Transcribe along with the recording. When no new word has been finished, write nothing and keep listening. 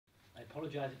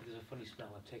apologise if there's a funny smell.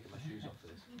 I've taken my shoes off for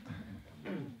this.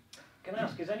 Can I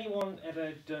ask, has anyone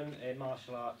ever done a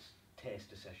martial arts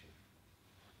taster session?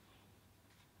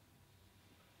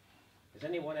 Has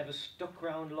anyone ever stuck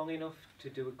around long enough to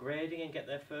do a grading and get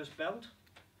their first belt?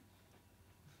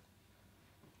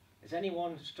 Has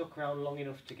anyone stuck around long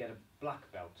enough to get a black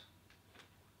belt?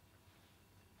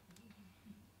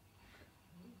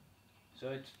 So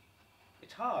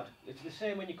it's hard. It's the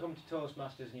same when you come to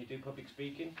Toastmasters and you do public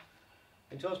speaking.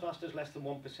 In Toastmasters, less than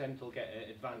 1% will get an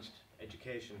Advanced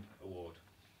Education Award.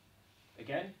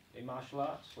 Again, in martial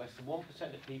arts, less than 1%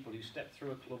 of people who step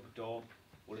through a club door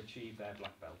will achieve their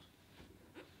black belt.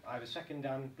 I have a second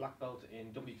dan black belt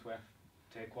in WF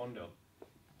Taekwondo.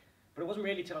 But it wasn't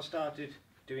really till I started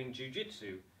doing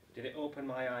Jiu-Jitsu did it open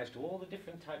my eyes to all the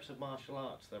different types of martial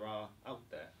arts there are out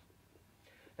there.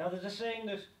 Now there's a saying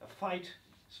that a fight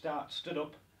starts stood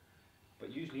up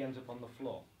but usually ends up on the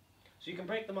floor. So you can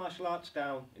break the martial arts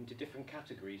down into different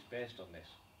categories based on this.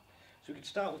 So we could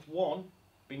start with one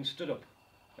being stood up,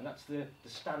 and that's the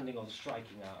standing or the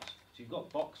striking art. So you've got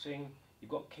boxing,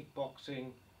 you've got kickboxing,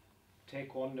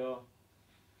 Taekwondo,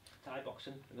 Thai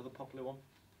boxing, another popular one.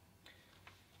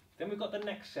 Then we've got the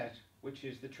next set, which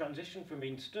is the transition from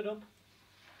being stood up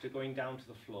to going down to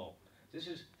the floor. This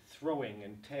is throwing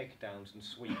and takedowns and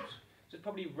sweeps. This is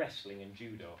probably wrestling and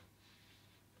judo.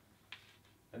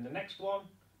 And the next one,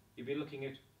 you'll be looking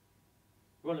at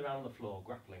running around the floor,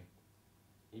 grappling.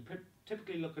 You're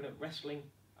typically looking at wrestling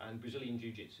and Brazilian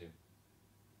Jiu-Jitsu.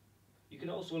 You can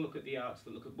also look at the arts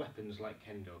that look at weapons like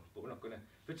kendo, but we're not going to.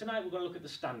 For tonight, we're going to look at the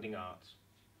standing arts.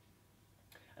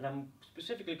 And I'm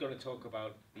specifically going to talk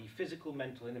about the physical,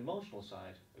 mental and emotional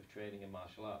side of training in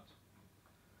martial arts.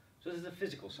 So this is the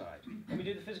physical side. When we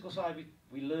do the physical side,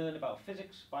 we learn about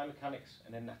physics, biomechanics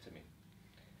and anatomy.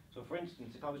 So for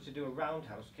instance, if I was to do a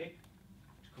roundhouse kick,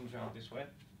 which comes around this way,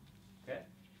 okay?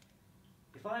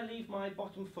 If I leave my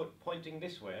bottom foot pointing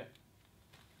this way,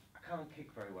 I can't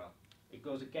kick very well. It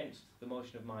goes against the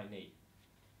motion of my knee.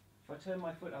 If I turn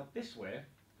my foot out this way,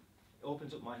 it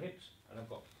opens up my hips and I've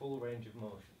got full range of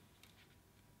motion.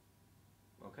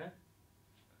 Okay?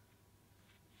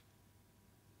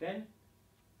 Then,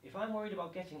 if I'm worried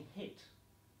about getting hit,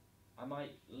 I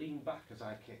might lean back as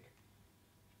I kick.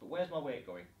 But where's my weight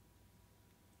going?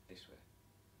 This way.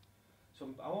 So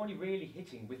I'm only really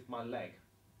hitting with my leg.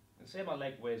 And say my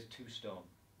leg weighs 2 stone.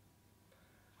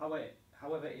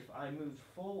 However, if I move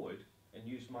forward and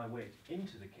use my weight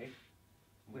into the kick,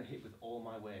 I'm going to hit with all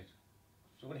my weight.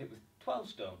 So I'm going to hit with 12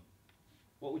 stone.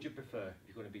 What would you prefer if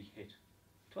you're going to be hit?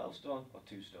 12 stone or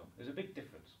 2 stone? There's a big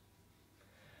difference.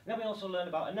 Then we also learn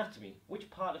about anatomy. Which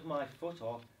part of my foot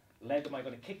or leg am I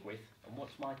going to kick with, and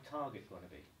what's my target going to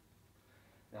be?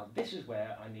 Now this is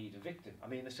where I need a victim,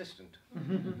 assistant.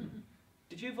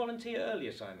 Did you volunteer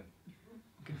earlier, Simon?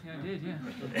 Good thing I did, yeah.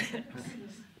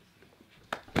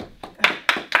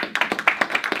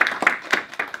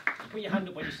 Put your hand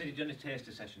up when you said you've done a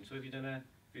taster session. So if you've done a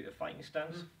fighting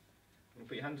stance,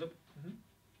 put your hands up.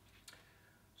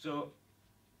 So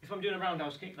if I'm doing a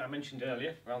roundhouse kick that I mentioned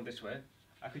earlier, around this way,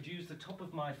 I could use the top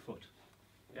of my foot,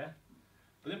 yeah?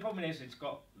 But the problem is it's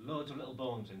got loads of little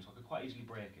bones in, so I could quite easily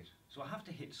break it. So I have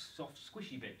to hit soft,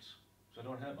 squishy bits, so I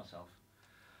don't hurt myself.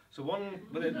 So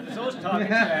there's those targets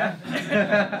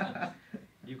there.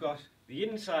 You've got the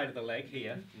inside of the leg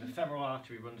here, and the femoral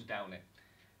artery runs down it.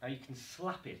 Now you can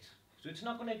slap it. So it's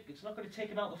not going to take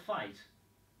him out of the fight,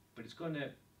 but it's going to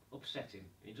upset him.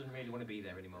 He doesn't really want to be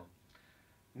there anymore.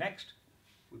 Next,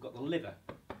 we've got the liver.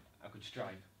 I could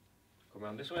strike. Come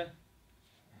around this way.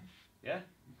 Yeah?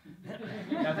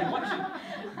 Now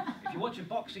if you watch a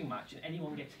boxing match and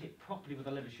anyone gets hit properly with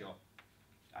a liver shot,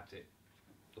 that's it.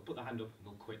 They'll put their hand up and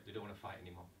they'll quit. They don't want to fight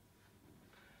anymore.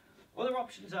 Other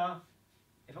options are,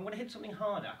 if I'm going to hit something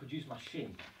harder, I could use my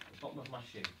shin, the bottom of my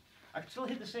shin. I could still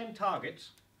hit the same targets,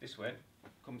 this way,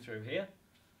 come through here,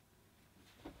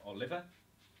 or liver,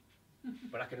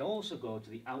 but I can also go to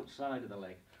the outside of the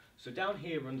leg. So down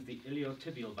here runs the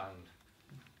iliotibial band.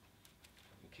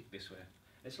 And kick this way.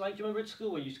 It's like, do you remember at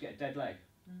school where you used to get a dead leg?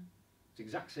 It's the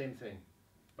exact same thing,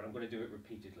 but I'm going to do it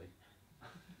repeatedly.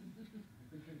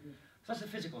 So that's the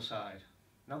physical side.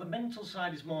 Now the mental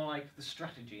side is more like the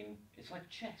strategy, and it's like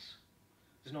chess.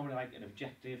 There's normally like an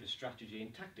objective, a strategy,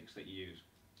 and tactics that you use.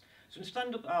 So in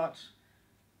stand-up arts,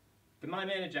 my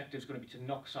main objective is going to be to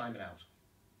knock Simon out.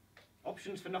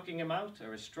 Options for knocking him out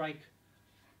are a strike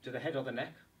to the head or the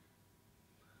neck,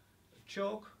 a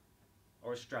choke,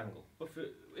 or a strangle. But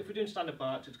if we're doing stand-up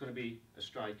arts, it's going to be a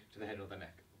strike to the head or the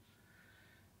neck.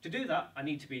 To do that, I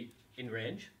need to be in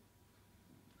range.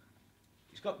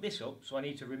 He's got this up, so I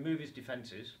need to remove his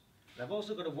defences. And I've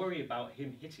also got to worry about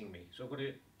him hitting me, so I've got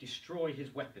to destroy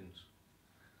his weapons.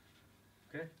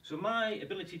 Okay? So my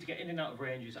ability to get in and out of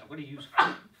range is I've got to use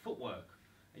footwork.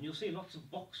 And you'll see lots of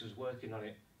boxers working on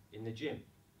it in the gym.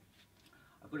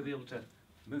 I've got to be able to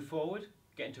move forward,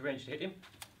 get into range to hit him,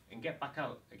 and get back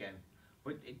out again.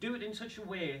 But do it in such a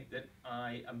way that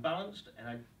I am balanced and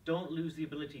I don't lose the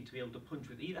ability to be able to punch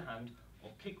with either hand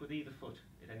or kick with either foot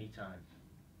at any time.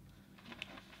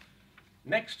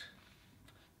 Next,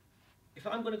 if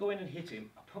I'm going to go in and hit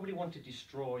him, I probably want to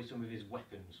destroy some of his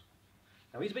weapons.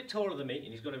 Now he's a bit taller than me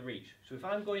and he's got to reach. So if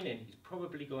I'm going in, he's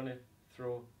probably going to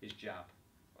throw his jab.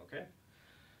 Okay?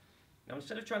 Now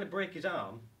instead of trying to break his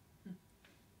arm,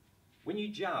 when you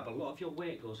jab, a lot of your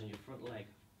weight goes on your front leg.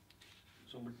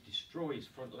 So I'm going to destroy his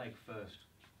front leg first.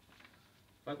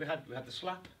 Like we had the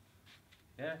slap,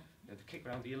 yeah, we had the kick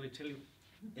around the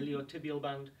iliotibial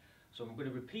band. So I'm going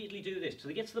to repeatedly do this till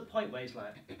he gets to the point where he's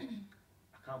like,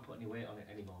 I can't put any weight on it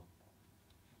anymore.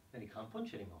 Then he can't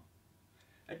punch anymore.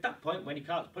 At that point, when he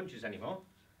can't punch us anymore,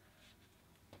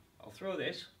 I'll throw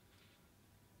this,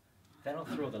 then I'll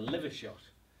throw the liver shot.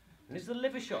 And as the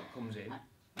liver shot comes in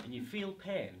and you feel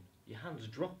pain, your hands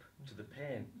drop to the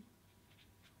pain.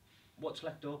 What's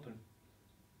left open?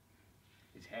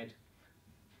 His head.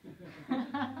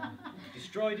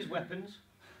 Destroyed his weapons,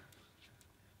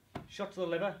 shot to the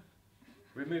liver,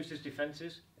 removes his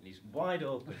defences, and he's wide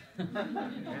open.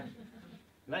 Yeah.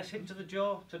 Nice hit to the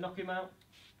jaw to knock him out.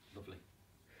 Lovely.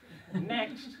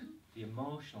 Next, the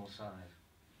emotional side.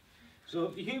 So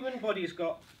the human body's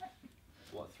got,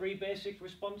 what, 3 basic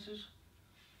responses?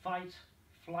 Fight,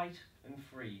 flight, and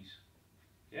freeze.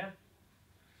 Yeah?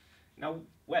 Now,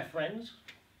 we're friends.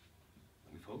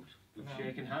 We've hugged. We've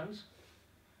shaken hands.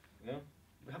 You know,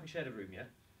 we haven't shared a room yet,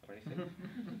 or anything.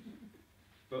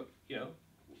 But, you know,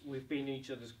 we've been in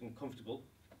each other's comfortable.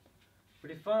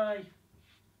 But if I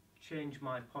change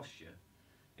my posture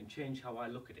and change how I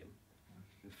look at him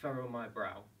and furrow my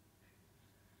brow,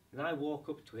 and I walk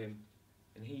up to him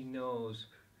and he knows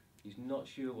he's not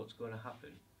sure what's going to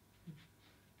happen,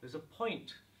 there's a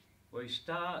point where you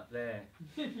start there.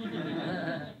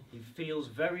 He feels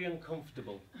very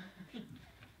uncomfortable.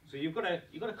 So you've got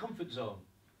a comfort zone.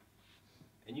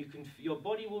 And your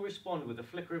body will respond with a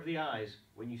flicker of the eyes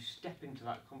when you step into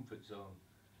that comfort zone.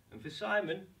 And for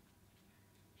Simon,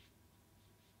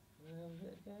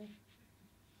 I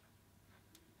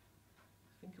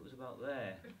think it was about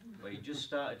there, where you just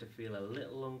started to feel a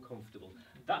little uncomfortable.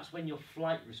 That's when your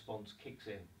flight response kicks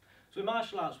in. So in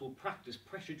martial arts, we'll practice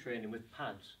pressure training with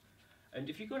pads. And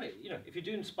if you're going to, if you're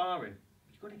doing sparring,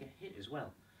 you're going to get hit as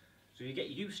well. So you get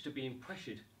used to being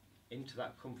pressured into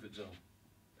that comfort zone.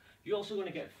 You're also going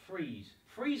to get freeze.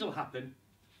 Freeze will happen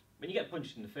when you get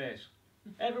punched in the face.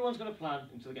 Everyone's going to plan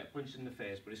until they get punched in the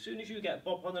face, but as soon as you get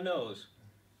bopped on the nose,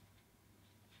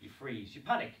 you freeze. You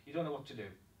panic. You don't know what to do.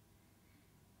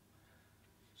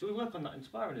 So we work on that in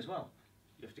sparring as well.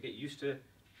 You have to get used to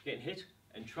getting hit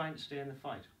and trying to stay in the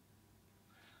fight.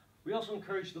 We also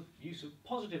encourage the use of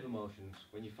positive emotions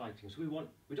when you're fighting. So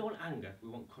we don't want anger, we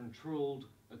want controlled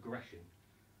aggression.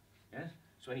 Yeah?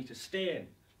 So I need to stay in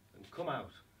and come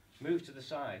out, move to the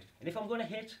side. And if I'm going to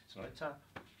hit, it's not a tap.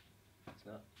 It's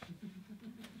not.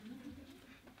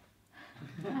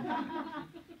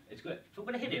 It's good. If I'm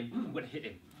going to hit him, I'm going to hit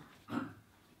him.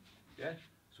 Yeah?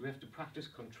 So we have to practice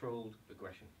controlled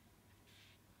aggression.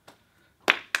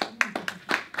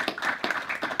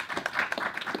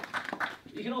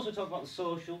 You can also talk about the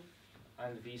social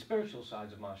and the spiritual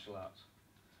sides of martial arts.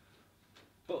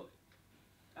 But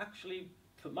actually,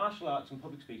 for martial arts and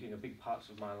public speaking are big parts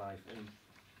of my life, and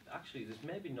actually there's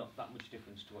maybe not that much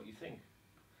difference to what you think.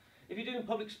 If you're doing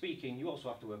public speaking, you also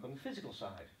have to work on the physical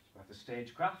side. You have the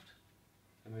stagecraft,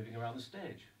 and moving around the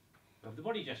stage. You have the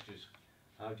body gestures,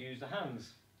 how to use the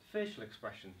hands, facial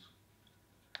expressions.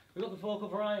 We've got the vocal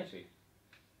variety,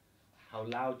 how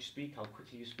loud you speak, how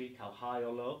quickly you speak, how high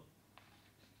or low.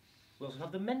 We also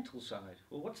have the mental side.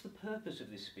 Well, what's the purpose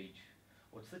of this speech?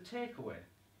 What's the takeaway?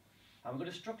 How am I going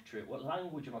to structure it? What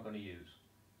language am I going to use?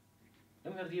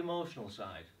 Then we have the emotional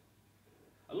side.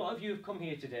 A lot of you have come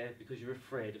here today because you're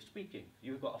afraid of speaking.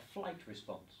 You've got a flight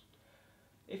response.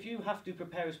 If you have to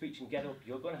prepare a speech and get up,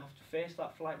 you're going to have to face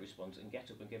that flight response and get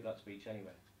up and give that speech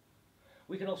anyway.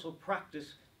 We can also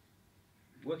practice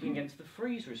working against the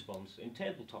freeze response in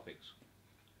table topics.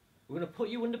 We're going to put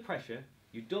you under pressure,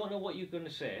 you don't know what you're going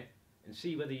to say, and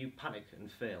see whether you panic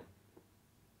and fail.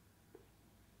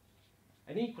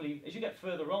 And equally, as you get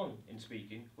further on in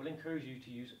speaking, we'll encourage you to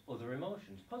use other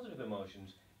emotions, positive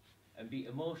emotions, and be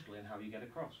emotional in how you get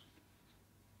across.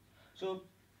 So,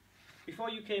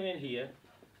 before you came in here,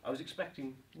 I was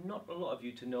expecting not a lot of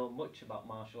you to know much about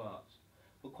martial arts,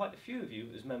 but quite a few of you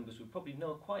as members would probably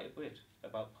know quite a bit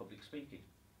about public speaking.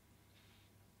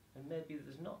 And maybe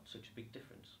there's not such a big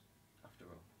difference after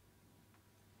all.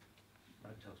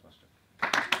 Right, Toastmaster.